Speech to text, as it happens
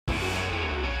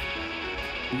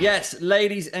Yes,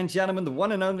 ladies and gentlemen, the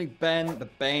one and only Ben the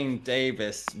Bane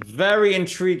Davis. Very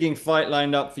intriguing fight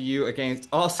lined up for you against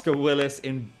Oscar Willis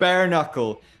in bare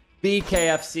knuckle,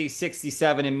 BKFC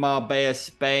 67 in Marbella,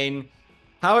 Spain.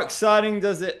 How exciting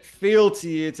does it feel to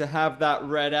you to have that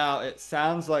read out? It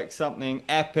sounds like something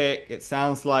epic. It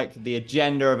sounds like the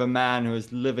agenda of a man who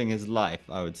is living his life,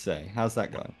 I would say. How's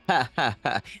that going?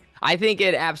 I think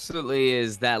it absolutely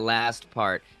is that last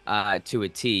part to a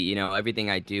T. You know,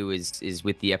 everything I do is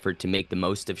with the effort to make the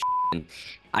most of shit. And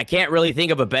I can't really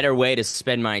think of a better way to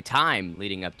spend my time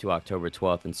leading up to October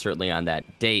 12th and certainly on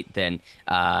that date than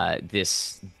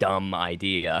this dumb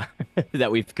idea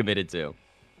that we've committed to.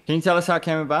 Can you tell us how it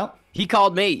came about? He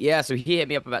called me, yeah, so he hit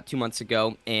me up about 2 months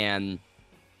ago and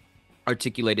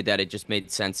articulated that it just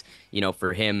made sense,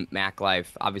 for him,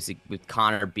 MacLife, obviously with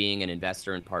Connor being an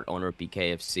investor and part owner of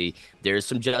BKFC, there's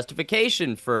some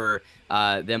justification for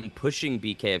them pushing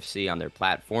BKFC on their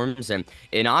platforms. And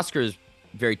in Oscar's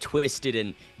very twisted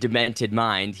and demented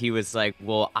mind, he was like,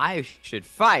 well, I should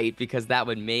fight because that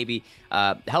would maybe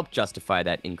help justify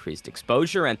that increased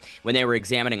exposure. And when they were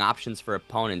examining options for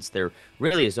opponents, there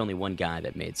really is only one guy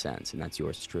that made sense, and that's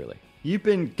yours truly. You've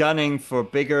been gunning for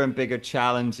bigger and bigger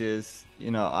challenges.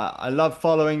 I love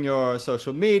following your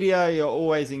social media. You're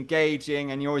always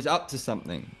engaging and you're always up to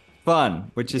something fun,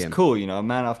 which is Yeah. cool. A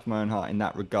man after my own heart in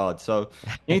that regard. So,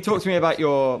 can you talk to me about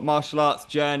your martial arts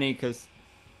journey? Because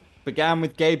began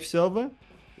with Gabe Silver.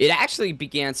 It actually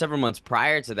began several months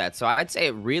prior to that. So I'd say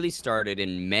it really started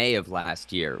in May of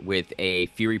last year with a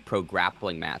Fury Pro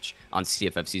grappling match on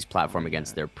CFFC's platform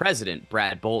against their president,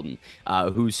 Brad Bolton,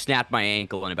 who snapped my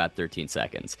ankle in about 13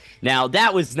 seconds. Now,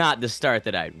 that was not the start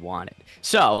that I'd wanted.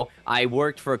 So I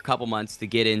worked for a couple months to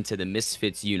get into the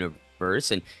Misfits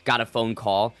universe and got a phone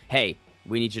call. Hey,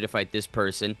 we need you to fight this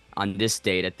person on this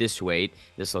date at this weight,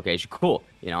 this location. Cool.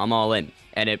 I'm all in.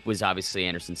 And it was obviously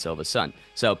Anderson Silva's son.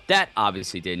 So that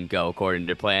obviously didn't go according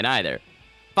to plan either.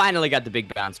 Finally got the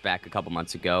big bounce back a couple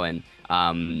months ago. And,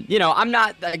 I'm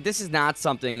not, like, this is not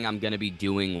something I'm going to be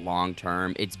doing long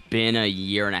term. It's been a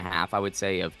year and a half, I would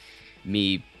say, of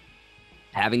me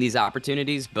having these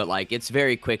opportunities, but like it's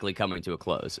very quickly coming to a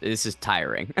close. This is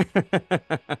tiring.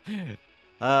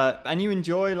 And you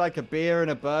enjoy like a beer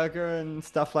and a burger and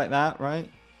stuff like that, right?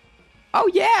 Oh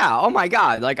yeah. Oh my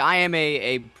God. Like I am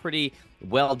a pretty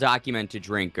well documented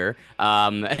drinker.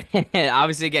 And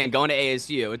obviously again going to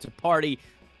ASU, it's a party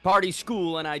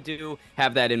school, and I do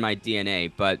have that in my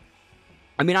DNA. But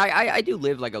I mean, I do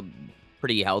live like a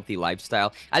pretty healthy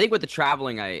lifestyle. I think with the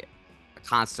traveling I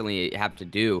constantly have to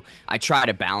do, I try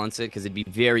to balance it because it'd be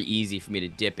very easy for me to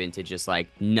dip into just like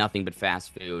nothing but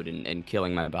fast food and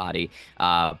killing my body.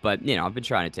 But I've been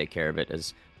trying to take care of it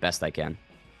as best I can.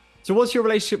 So, what's your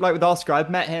relationship like with Oscar?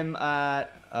 I've met him at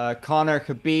Connor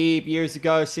Khabib years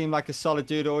ago. Seemed like a solid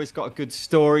dude. Always got a good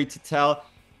story to tell.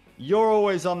 You're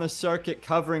always on the circuit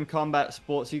covering combat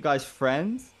sports. You guys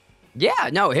friends? Yeah,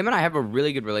 no, him and I have a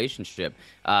really good relationship.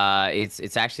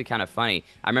 It's actually kind of funny.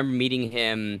 I remember meeting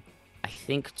him, I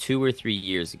think 2 or 3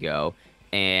 years ago,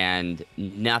 and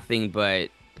nothing but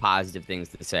positive things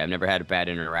to say. I've never had a bad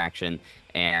interaction,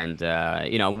 and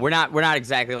we're not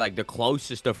exactly like the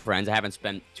closest of friends. I haven't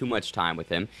spent too much time with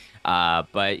him,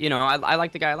 but I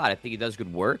like the guy a lot. I think he does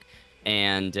good work,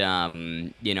 and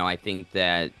I think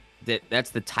that's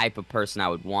the type of person I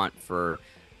would want for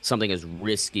something as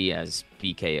risky as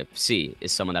BKFC,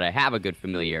 is someone that I have a good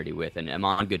familiarity with and am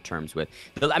on good terms with.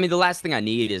 I mean, the last thing I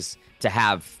need is to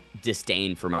have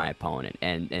disdain for my opponent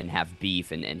and have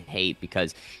beef and hate,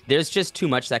 because there's just too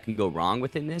much that can go wrong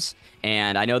within this.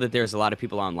 And I know that there's a lot of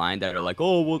people online that are like,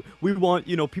 oh, well, we want,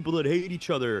 people that hate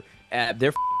each other.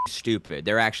 They're stupid.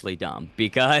 They're actually dumb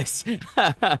because, if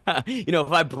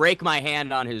I break my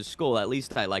hand on his skull, at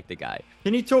least I like the guy.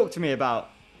 Can you talk to me about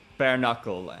bare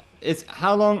knuckle? It's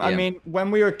how long? I Yeah. mean, when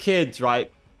we were kids,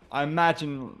 right? I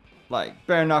imagine like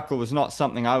bare knuckle was not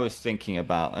something I was thinking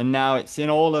about, and now it's in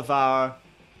all of our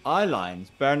eye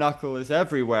lines. Bare knuckle is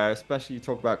everywhere, especially you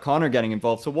talk about Connor getting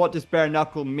involved. So, what does bare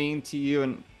knuckle mean to you,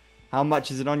 and how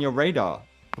much is it on your radar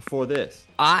before this?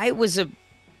 I was a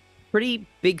pretty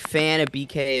big fan of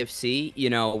BKFC.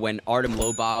 When Artem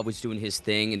Lobov was doing his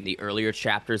thing in the earlier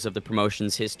chapters of the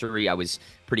promotion's history, I was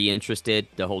pretty interested.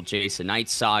 The whole Jason Knight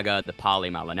saga, the Pali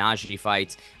Malignaggi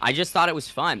fights. I just thought it was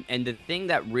fun. And the thing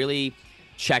that really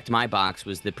checked my box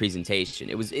was the presentation.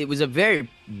 It was a very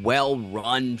well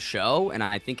run show, and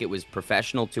I think it was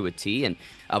professional to a T and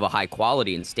of a high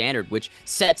quality and standard, which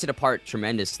sets it apart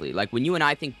tremendously. Like when you and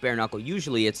I think bare knuckle,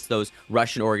 usually it's those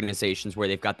Russian organizations where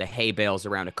they've got the hay bales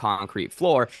around a concrete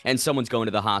floor and someone's going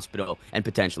to the hospital and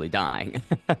potentially dying.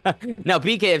 Now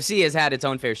BKFC has had its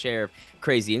own fair share of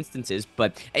crazy instances,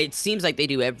 but it seems like they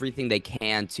do everything they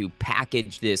can to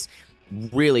package this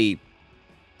really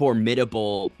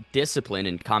formidable discipline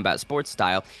and combat sports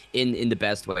style in the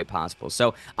best way possible.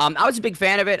 So I was a big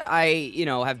fan of it. I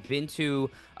have been to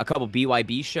a couple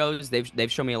BYB shows.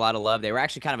 They've shown me a lot of love. They were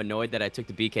actually kind of annoyed that I took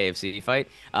the BKFC fight.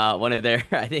 One of their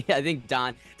I think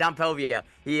Don Povia,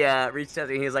 he reached out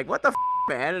to me. He was like, "What the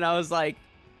man?" And I was like,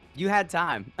 you had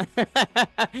time.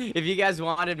 If you guys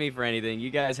wanted me for anything,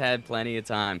 you guys had plenty of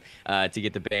time to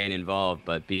get the Bane involved,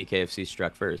 but BKFC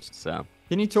struck first. So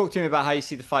can you talk to me about how you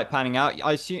see the fight panning out?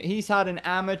 I assume he's had an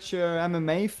amateur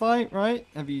MMA fight, right?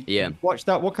 Have you watched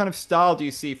that? What kind of style do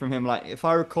you see from him? Like, if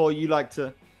I recall, you like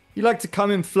to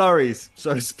come in flurries,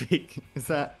 so to speak. Is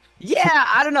that? Yeah,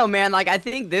 I don't know, man. Like, I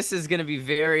think this is going to be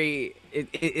very...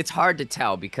 It's hard to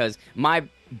tell because my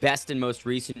best and most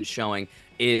recent showing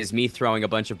is me throwing a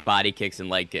bunch of body kicks and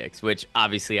leg kicks, which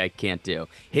obviously I can't do.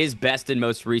 His best and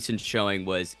most recent showing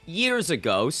was years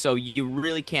ago, so you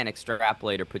really can't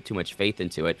extrapolate or put too much faith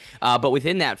into it. But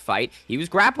within that fight, he was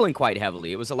grappling quite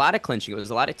heavily. It was a lot of clinching. It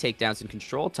was a lot of takedowns and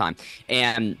control time.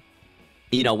 And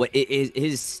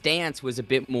his stance was a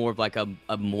bit more of like a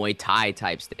Muay Thai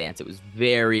type stance. It was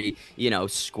very,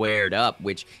 squared up,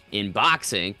 which in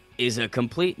boxing is a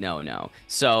complete no-no.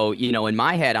 So, in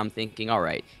my head, I'm thinking, all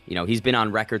right, he's been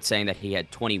on record saying that he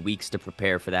had 20 weeks to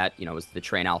prepare for that. It was the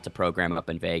Train Alta program up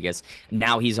in Vegas.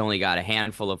 Now he's only got a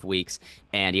handful of weeks,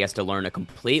 and he has to learn a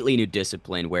completely new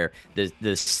discipline where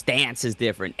the stance is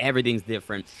different, everything's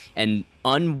different, and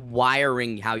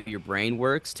unwiring how your brain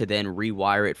works to then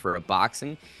rewire it for a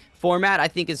boxing format, I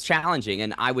think is challenging.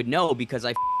 And I would know because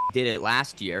I did it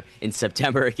last year in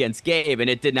September against Gabe, and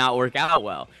it did not work out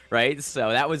well, right? So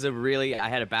that was I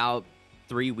had about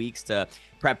 3 weeks to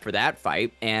prep for that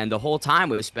fight, and the whole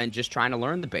time it was spent just trying to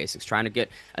learn the basics, trying to get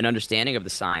an understanding of the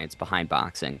science behind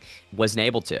boxing. Wasn't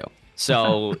able to.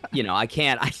 So, I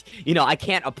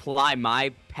can't apply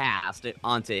my past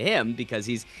onto him because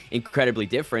he's incredibly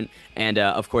different and,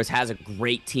 of course, has a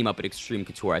great team up at Extreme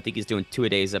Couture. I think he's doing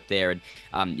 2-a-days up there,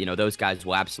 and, those guys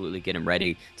will absolutely get him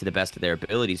ready to the best of their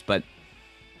abilities. But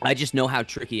I just know how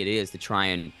tricky it is to try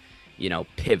and,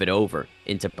 pivot over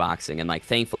into boxing. And like,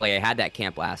 thankfully I had that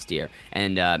camp last year,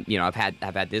 and I've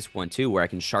had this one too, where I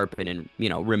can sharpen and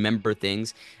remember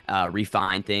things,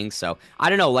 refine things. So I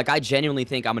don't know, like, I genuinely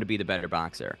think I'm going to be the better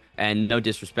boxer, and no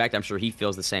disrespect, I'm sure he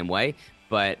feels the same way,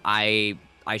 but I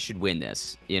should win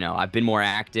this. I've been more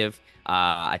active.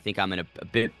 I think I'm in a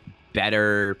bit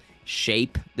better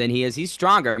shape than he is. He's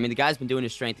stronger. I mean, the guy's been doing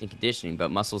his strength and conditioning, but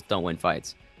muscles don't win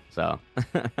fights. So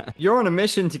you're on a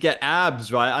mission to get abs,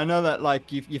 right? I know that,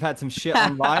 like, you've had some shit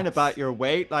online about your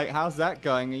weight. Like, how's that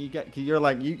going? You're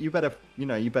like, you better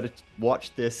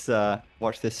watch this space.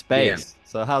 Yeah.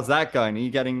 So how's that going? Are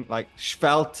you getting like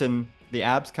svelte and the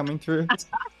abs coming through?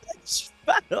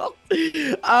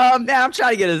 Man, I'm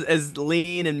trying to get as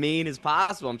lean and mean as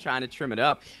possible. I'm trying to trim it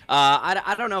up.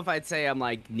 I don't know if I'd say I'm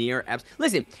like near abs.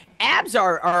 Listen, abs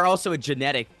are also a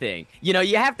genetic thing.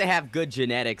 You have to have good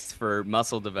genetics for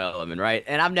muscle development, right?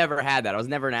 And I've never had that. I was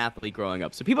never an athlete growing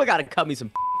up, so people got to cut me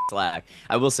some slack.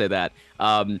 I will say that.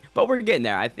 But we're getting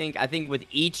there. I think with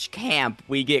each camp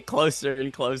we get closer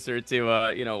and closer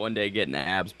to one day getting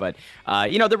abs. But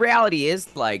the reality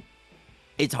is, like,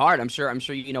 it's hard. I'm sure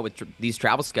with these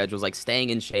travel schedules, like staying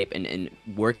in shape and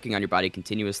working on your body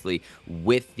continuously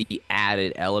with the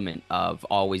added element of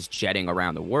always jetting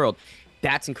around the world,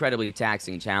 that's incredibly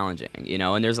taxing and challenging,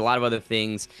 and there's a lot of other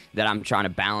things that I'm trying to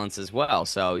balance as well.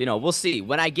 So, we'll see.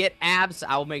 When I get abs,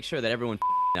 I will make sure that everyone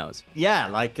knows. Yeah,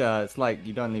 like, it's like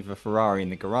you don't leave a Ferrari in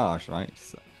the garage, right?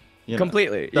 So,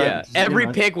 completely. Yeah. Every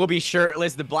pick will be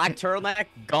shirtless. The black turtleneck,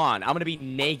 gone. I'm going to be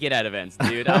naked at events,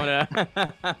 dude.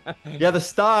 Yeah, the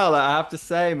style, I have to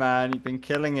say, man, you've been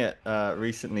killing it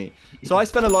recently. So I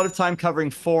spent a lot of time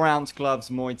covering 4-ounce gloves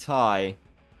Muay Thai.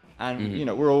 And,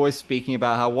 we're always speaking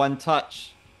about how one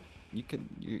touch,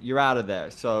 you're out of there.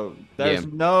 So there's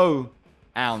no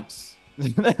ounce. No,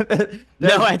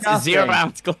 it's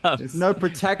 0-ounce gloves. There's no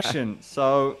protection.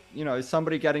 So, is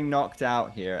somebody getting knocked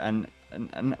out here? And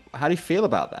how do you feel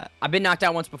about that? I've been knocked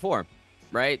out once before,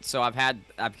 right? So I've had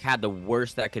the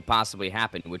worst that could possibly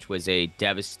happen, which was a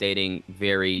devastating,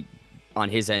 very on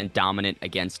his end dominant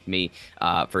against me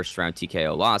first round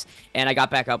TKO loss, and I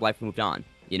got back up. Life moved on.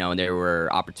 You know, and there were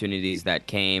opportunities that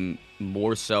came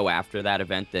more so after that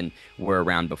event than were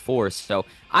around before. So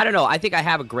I don't know. I think I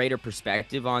have a greater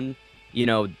perspective on, you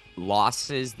know,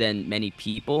 losses than many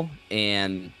people,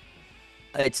 and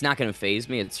it's not going to phase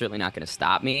me. It's certainly not going to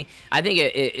stop me. I think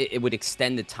it would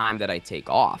extend the time that I take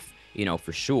off, you know,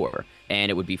 for sure. And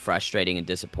it would be frustrating and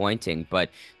disappointing. But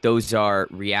those are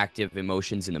reactive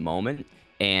emotions in the moment.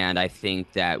 And I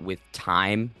think that with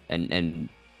time and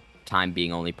time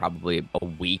being only probably a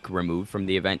week removed from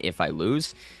the event, if I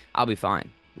lose, I'll be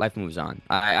fine. Life moves on.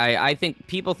 I think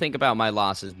people think about my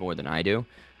losses more than I do.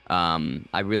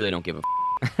 I really don't give a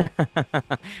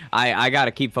I got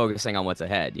to keep focusing on what's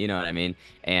ahead. You know what I mean?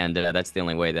 And that's the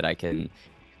only way that I can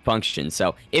function.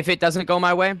 So if it doesn't go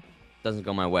my way, it doesn't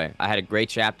go my way. I had a great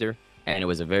chapter, and it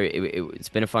was a it's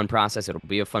been a fun process. It'll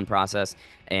be a fun process.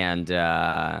 And,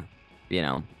 you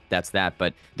know, that's that.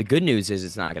 But the good news is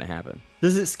it's not going to happen.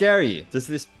 Does it scare you? Does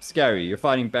this scare you? You're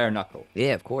fighting bare-knuckle.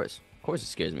 Yeah, of course. Of course it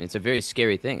scares me. It's a very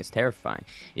scary thing. It's terrifying.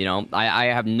 You know, I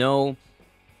have no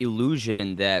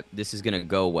illusion that this is going to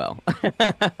go well.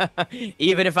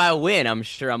 Even if I win, I'm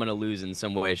sure I'm going to lose in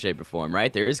some way, shape, or form,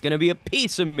 right? There is going to be a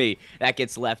piece of me that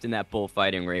gets left in that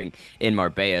bullfighting ring in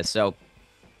Marbella. So,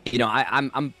 you know,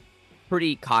 I'm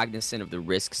pretty cognizant of the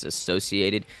risks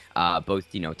associated,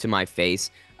 both, you know, to my face,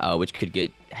 which could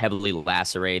get heavily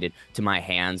lacerated, to my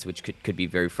hands, which could be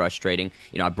very frustrating.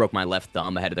 You know, I broke my left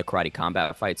thumb ahead of the karate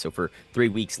combat fight. So for 3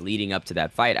 weeks leading up to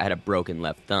that fight, I had a broken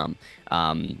left thumb,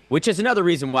 which is another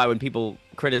reason why when people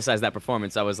criticize that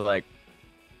performance, I was like,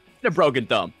 a broken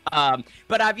thumb.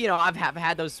 But I've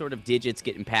had those sort of digits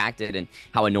get impacted and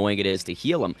how annoying it is to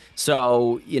heal them.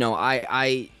 So, you know,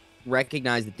 I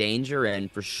recognize the danger, and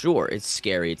for sure it's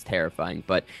scary, it's terrifying,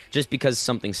 but just because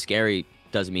something's scary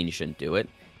doesn't mean you shouldn't do it.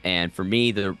 And for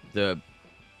me, the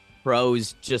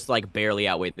pros just like barely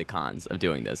outweigh the cons of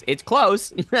doing this. It's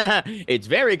close. It's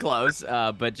very close,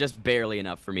 but just barely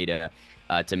enough for me to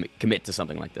commit to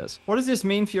something like this. What does this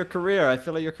mean for your career? I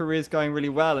feel like your career is going really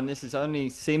well, and this is only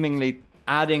seemingly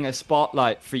adding a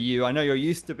spotlight for you. I know you're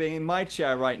used to being in my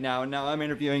chair right now, and now I'm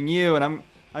interviewing you, and I'm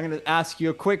going to ask you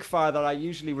a quick fire that I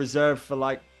usually reserve for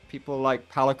like people like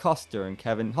Paulo Costa and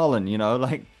Kevin Holland, you know,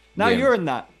 like now you're in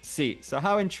that seat. So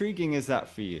how intriguing is that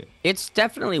for you? It's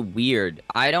definitely weird.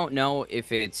 I don't know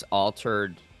if it's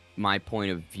altered my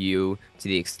point of view to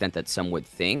the extent that some would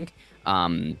think.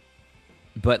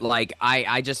 But like,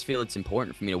 I just feel it's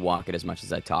important for me to walk it as much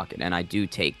as I talk it. And I do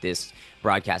take this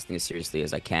broadcasting as seriously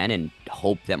as I can and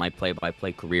hope that my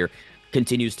play-by-play career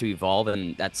continues to evolve,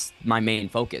 and that's my main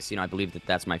focus. You know, I believe that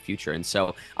that's my future, and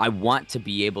so I want to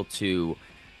be able to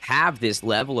have this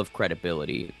level of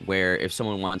credibility where if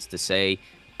someone wants to say,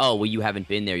 oh, well, you haven't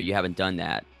been there, you haven't done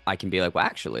that, I can be like, well,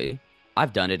 actually,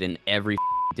 I've done it in every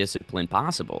discipline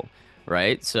possible,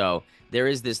 right? So there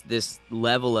is this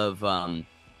level of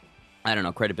I don't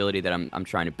know, credibility that I'm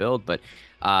trying to build, but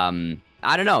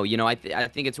I don't know, you know, I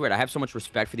think it's weird. I have so much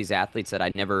respect for these athletes that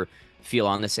I never feel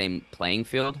on the same playing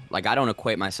field. Like, I don't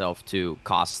equate myself to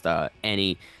Costa,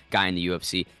 any guy in the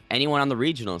UFC, anyone on the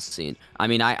regional scene. I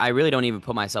mean, I really don't even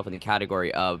put myself in the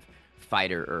category of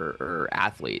fighter or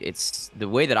athlete. It's the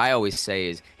way that I always say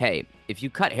is, hey, if you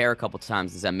cut hair a couple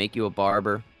times, does that make you a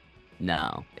barber?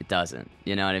 No, it doesn't.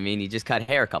 You know what I mean? You just cut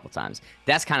hair a couple times.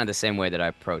 That's kind of the same way that I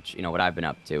approach, you know, what I've been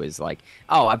up to is like,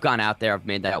 oh, I've gone out there, I've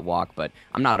made that walk, but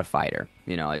I'm not a fighter.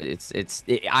 You know,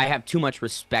 I have too much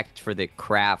respect for the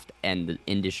craft and the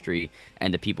industry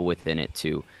and the people within it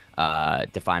to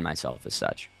define myself as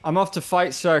such. I'm off to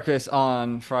Fight Circus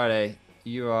on Friday.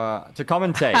 You are to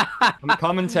commentate. I'm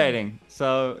commentating.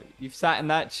 So you've sat in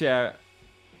that chair.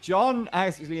 Jon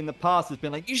actually in the past has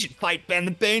been like, you should fight Ben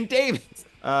the Bane Davis.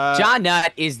 Jon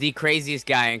Nutt is the craziest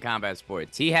guy in combat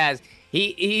sports. He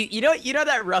you know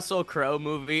that Russell Crowe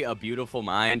movie, A Beautiful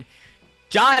Mind?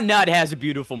 Jon Nutt has a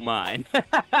beautiful mind,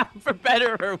 for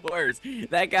better or worse.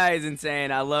 That guy is insane.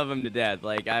 I love him to death.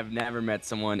 Like, I've never met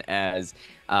someone as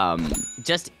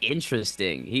just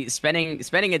interesting.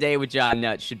 Spending a day with Jon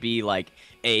Nutt should be like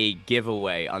a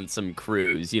giveaway on some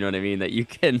cruise. You know what I mean? That you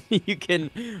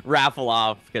can raffle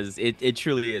off, because it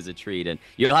truly is a treat, and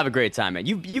you'll have a great time, man.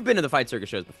 You've been to the Fight Circus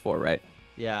shows before, right?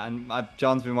 Yeah, and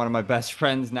Jon's been one of my best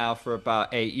friends now for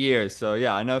about 8 years. So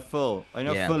yeah, I know fully.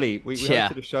 We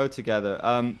hosted a show together.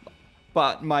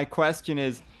 But my question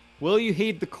is, will you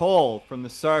heed the call from the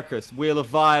circus, Wheel of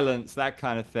Violence, that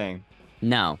kind of thing?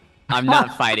 No, I'm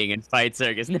not fighting in Fight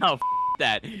Circus. No,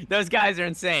 that. Those guys are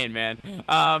insane, man.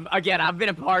 Again, I've been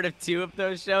a part of 2 of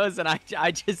those shows, and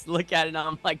I just look at it and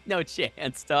I'm like, no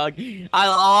chance, dog.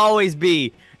 I'll always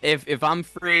be, if I'm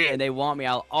free and they want me,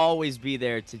 I'll always be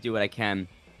there to do what I can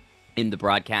in the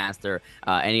broadcast or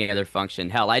any other function.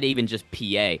 Hell, I'd even just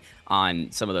PA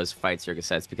on some of those Fight Circus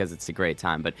sets because it's a great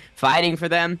time. But fighting for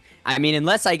them, I mean,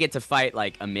 unless I get to fight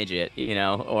like a midget, you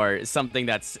know, or something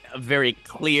that's a very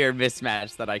clear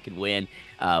mismatch that I could win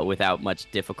without much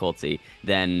difficulty,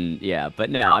 then yeah. But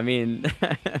no, I mean,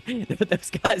 those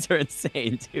guys are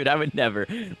insane, dude. I would never.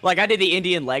 Like, I did the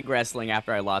Indian leg wrestling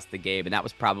after I lost the game, and that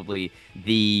was probably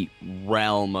the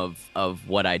realm of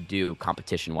what I do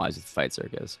competition-wise with Fight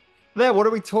Circus. There, what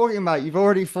are we talking about? You've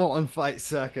already fought on Fight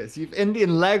Circus. You've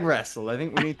Indian leg wrestled. I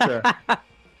think we need to.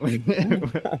 we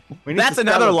need That's to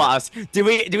another celebrate. loss. Do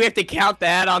we have to count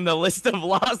that on the list of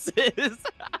losses?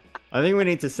 I think we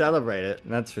need to celebrate it.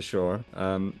 That's for sure.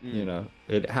 You know,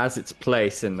 it has its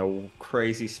place in the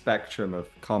crazy spectrum of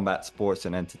combat sports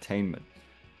and entertainment.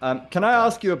 Can I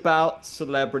ask you about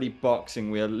celebrity boxing?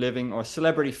 We are living, or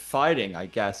celebrity fighting, I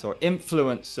guess, or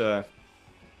influencer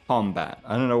combat.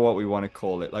 I don't know what we want to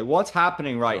call it. Like, what's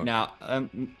happening right now?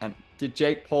 And did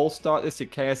Jake Paul start this?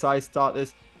 Did KSI start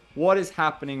this? What is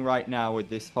happening right now with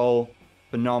this whole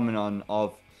phenomenon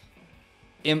of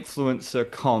influencer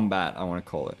combat, I want to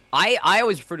call it? I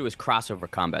always refer to it as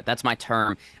crossover combat. That's my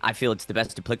term. I feel it's the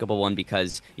best applicable one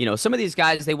because, you know, some of these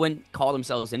guys, they wouldn't call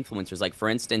themselves influencers. Like, for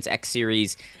instance, X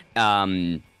Series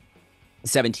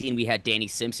 17, we had Danny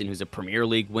Simpson, who's a Premier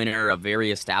League winner, a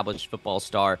very established football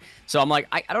star. So I'm like,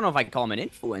 I don't know if I can call him an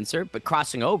influencer, but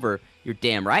crossing over, you're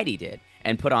damn right he did,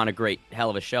 and put on a great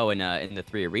hell of a show in the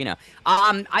 3 Arena.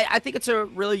 I think it's a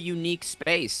really unique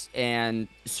space, and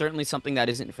certainly something that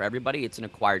isn't for everybody. It's an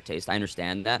acquired taste. I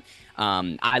understand that.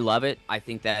 I love it. I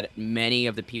think that many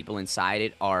of the people inside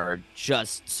it are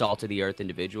just salt of the earth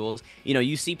individuals. You know,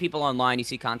 you see people online, you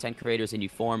see content creators, and you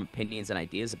form opinions and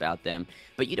ideas about them,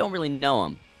 but you don't really know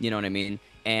them. You know what I mean?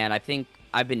 And I think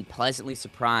I've been pleasantly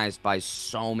surprised by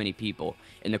so many people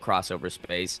in the crossover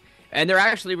space, and they're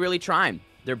actually really trying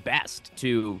their best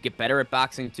to get better at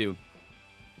boxing, to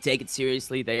take it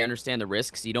seriously. They understand the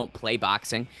risks. You don't play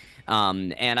boxing.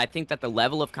 And I think that the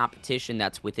level of competition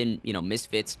that's within, you know,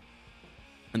 Misfits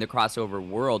in the crossover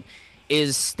world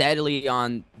is steadily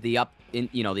on the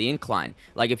the incline.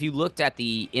 Like, if you looked at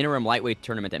the interim lightweight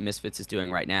tournament that Misfits is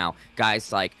doing right now,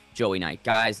 guys like Joey Knight,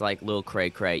 guys like Lil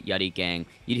Cray Cray, Yuddy Gang,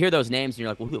 you'd hear those names and you're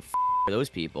like, well, who the are those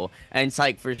people? And it's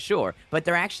like, for sure, but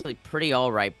they're actually pretty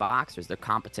all right boxers. They're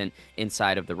competent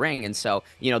inside of the ring. And so,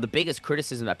 you know, the biggest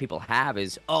criticism that people have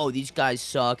is, oh, these guys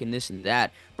suck and this and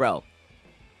that. Bro,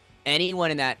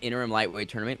 anyone in that interim lightweight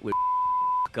tournament would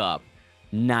up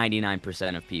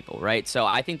 99% of people, right? So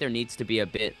I think there needs to be a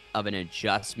bit of an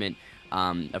adjustment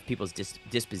of people's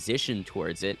disposition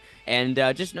towards it, and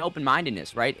just an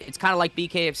open-mindedness, right? It's kind of like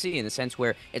BKFC in the sense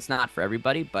where it's not for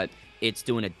everybody, but it's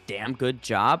doing a damn good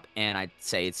job, and I'd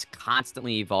say it's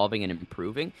constantly evolving and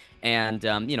improving. And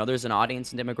you know, there's an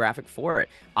audience and demographic for it.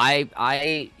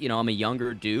 You know, I'm a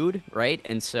younger dude, right?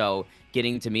 And so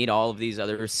getting to meet all of these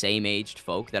other same-aged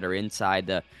folk that are inside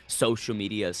the social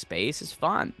media space is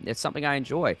fun. It's something I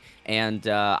enjoy. And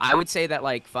I would say that,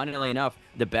 like, funnily enough,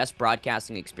 the best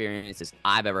broadcasting experiences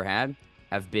I've ever had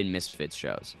have been Misfits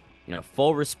shows. You know,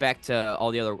 full respect to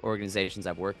all the other organizations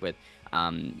I've worked with.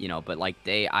 You know, but like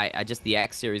I just, the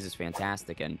X series is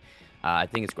fantastic, and I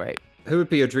think it's great. Who would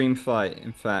be your dream fight,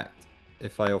 in fact,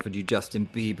 if I offered you Justin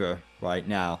Bieber right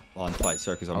now on Fight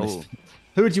Circus on this?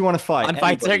 Who would you want to fight? On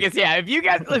Fight Circus, yeah. If you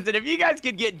guys listen, if you guys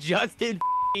could get Justin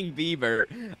Bieber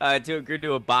to agree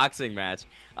to a boxing match.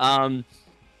 No,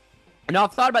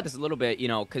 I've thought about this a little bit, you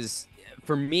know, because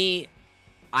for me,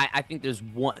 I think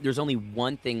there's only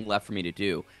one thing left for me to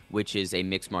do, which is a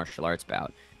mixed martial arts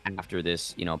bout after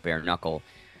this, you know, bare knuckle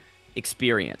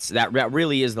experience. That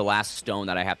really is the last stone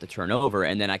that I have to turn over,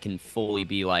 and then I can fully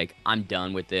be like, I'm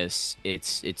done with this.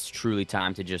 It's truly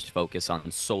time to just focus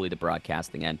on solely the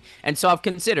broadcasting end. And so I've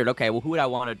considered, okay, well, who would I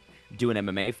want to do an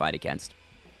MMA fight against?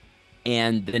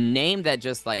 And the name that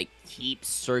just like keeps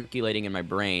circulating in my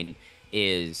brain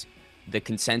is the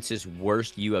consensus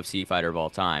worst UFC fighter of all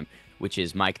time, which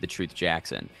is Mike the Truth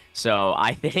Jackson. So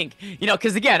I think, you know,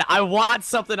 because again, I want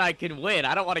something I can win.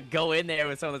 I don't want to go in there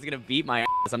with someone that's going to beat my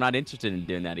ass. I'm not interested in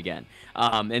doing that again.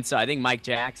 And so I think Mike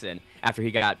Jackson, after he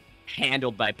got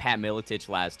handled by Pat Miletich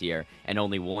last year and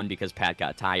only won because Pat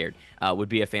got tired, would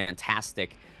be a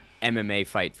fantastic MMA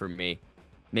fight for me.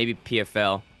 Maybe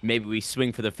PFL. Maybe we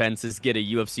swing for the fences, get a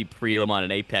UFC prelim on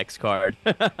an Apex card.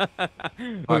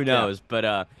 Who knows?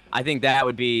 But I think that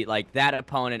would be like that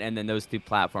opponent, and then those two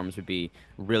platforms would be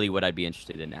really what I'd be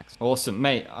interested in next. Awesome,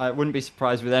 mate. I wouldn't be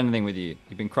surprised with anything with you.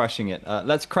 You've been crushing it.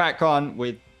 Let's crack on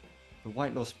with the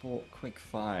White Law Sport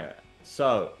Quickfire.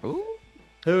 So,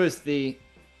 who is the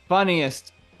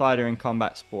funniest fighter in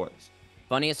combat sports?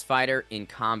 Funniest fighter in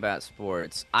combat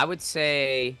sports. I would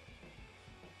say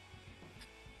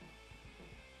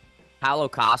Paulo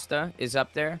Costa is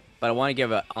up there, but I want to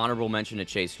give an honorable mention to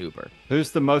Chase Hooper.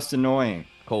 Who's the most annoying?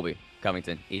 Colby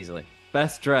Covington, easily.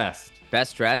 Best dressed?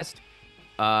 Best dressed?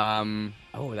 Oh,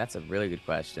 that's a really good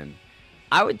question.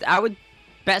 I would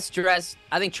best dressed.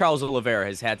 I think Charles Oliveira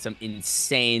has had some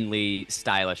insanely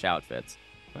stylish outfits.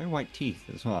 Very white teeth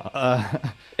as well.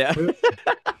 Yeah.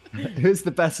 Who's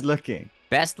the best looking?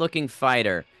 Best looking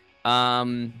fighter. Gosh, I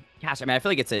mean, I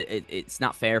feel like it's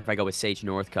not fair if I go with Sage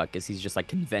Northcutt because he's just like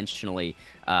conventionally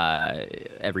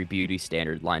every beauty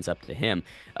standard lines up to him.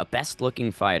 A best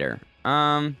looking fighter.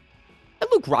 Luke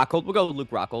Rockhold. We'll go with Luke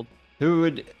Rockhold. Who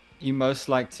would you most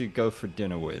like to go for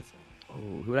dinner with?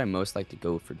 Oh, who would I most like to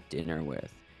go for dinner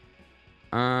with?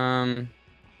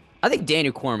 I think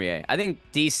Daniel Cormier. I think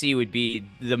DC would be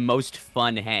the most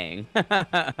fun hang.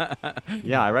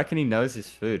 Yeah, I reckon he knows his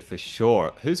food for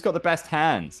sure. Who's got the best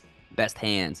hands? Best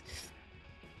hands.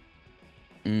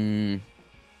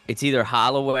 It's either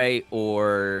Holloway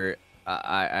or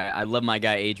I love my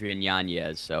guy Adrian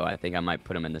Yanez, so I think I might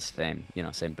put him in the same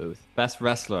booth. Best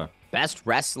wrestler. Best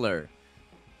wrestler.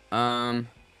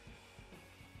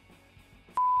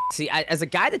 See, as a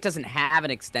guy that doesn't have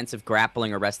an extensive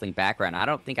grappling or wrestling background, I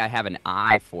don't think I have an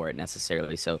eye for it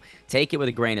necessarily. So take it with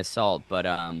a grain of salt. But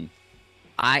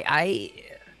I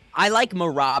like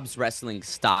Marab's wrestling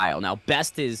style. Now,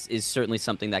 best is certainly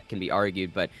something that can be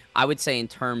argued, but I would say in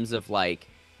terms of like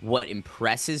what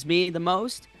impresses me the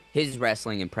most, his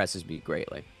wrestling impresses me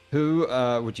greatly. Who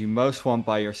would you most want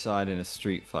by your side in a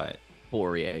street fight?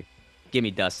 Poirier. Give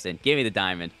me Dustin. Give me the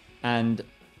diamond. And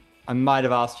I might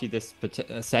have asked you this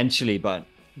essentially, but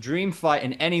dream fight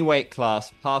in any weight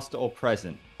class, past or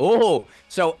present? Oh,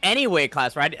 so any weight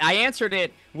class, right? I answered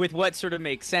it with what sort of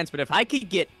makes sense, but if I could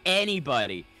get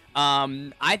anybody,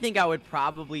 I think I would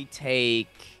probably take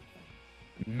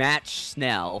Matt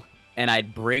Schnell, and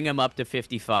I'd bring him up to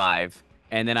 55,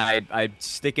 and then I'd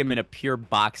stick him in a pure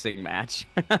boxing match.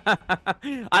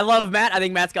 I love Matt. I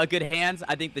think Matt's got good hands.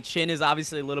 I think the chin is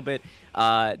obviously a little bit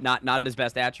not his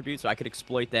best attribute, so I could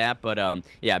exploit that. But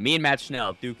yeah, me and Matt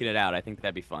Schnell duking it out. I think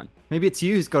that'd be fun. Maybe it's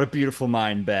you who's got a beautiful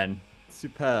mind, Ben.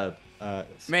 Superb.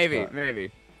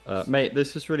 Maybe. Mate,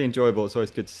 this was really enjoyable. It's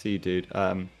always good to see you, dude.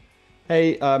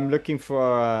 Hey, I'm looking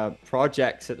for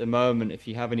projects at the moment. If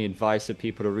you have any advice of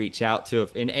people to reach out to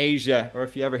in Asia, or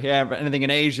if you ever hear about anything in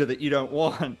Asia that you don't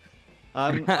want.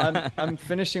 I'm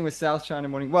finishing with South China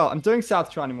Morning. Well, I'm doing South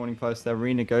China Morning Post. They're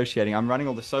renegotiating. I'm running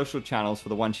all the social channels for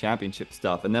the One Championship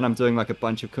stuff, and then I'm doing like a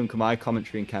bunch of Kunkumai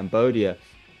commentary in Cambodia.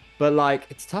 But like,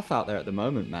 it's tough out there at the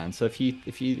moment, man. So if you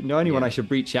know anyone I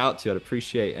should reach out to, I'd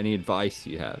appreciate any advice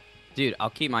you have. Dude, I'll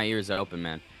keep my ears open,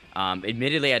 man.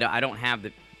 Admittedly, I don't have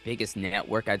the biggest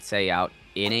network, I'd say, out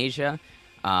in Asia,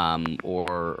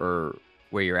 or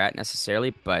where you're at necessarily,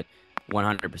 but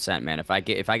 100%, man. If I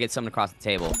get something across the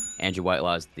table, Andrew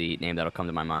Whitelaw is the name that'll come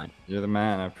to my mind. You're the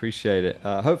man. I appreciate it.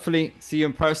 Hopefully see you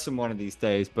in person one of these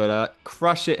days, but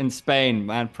crush it in Spain,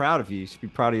 man. Proud of you. You should be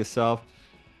proud of yourself.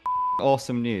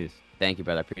 Awesome news. Thank you,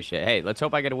 brother. I appreciate it. Hey, let's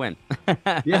hope I get a win.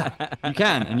 Yeah, you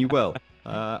can, and you will.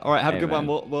 All right, have a good man.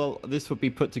 one. This will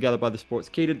be put together by the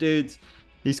Sportskeeda dudes.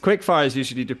 These quickfires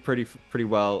usually do pretty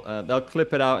well. They'll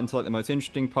clip it out into like the most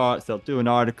interesting parts. They'll do an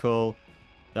article.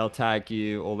 They'll tag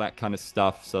you, all that kind of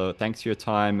stuff. So thanks for your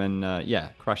time, and yeah,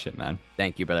 crush it, man.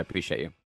 Thank you, brother. Appreciate you.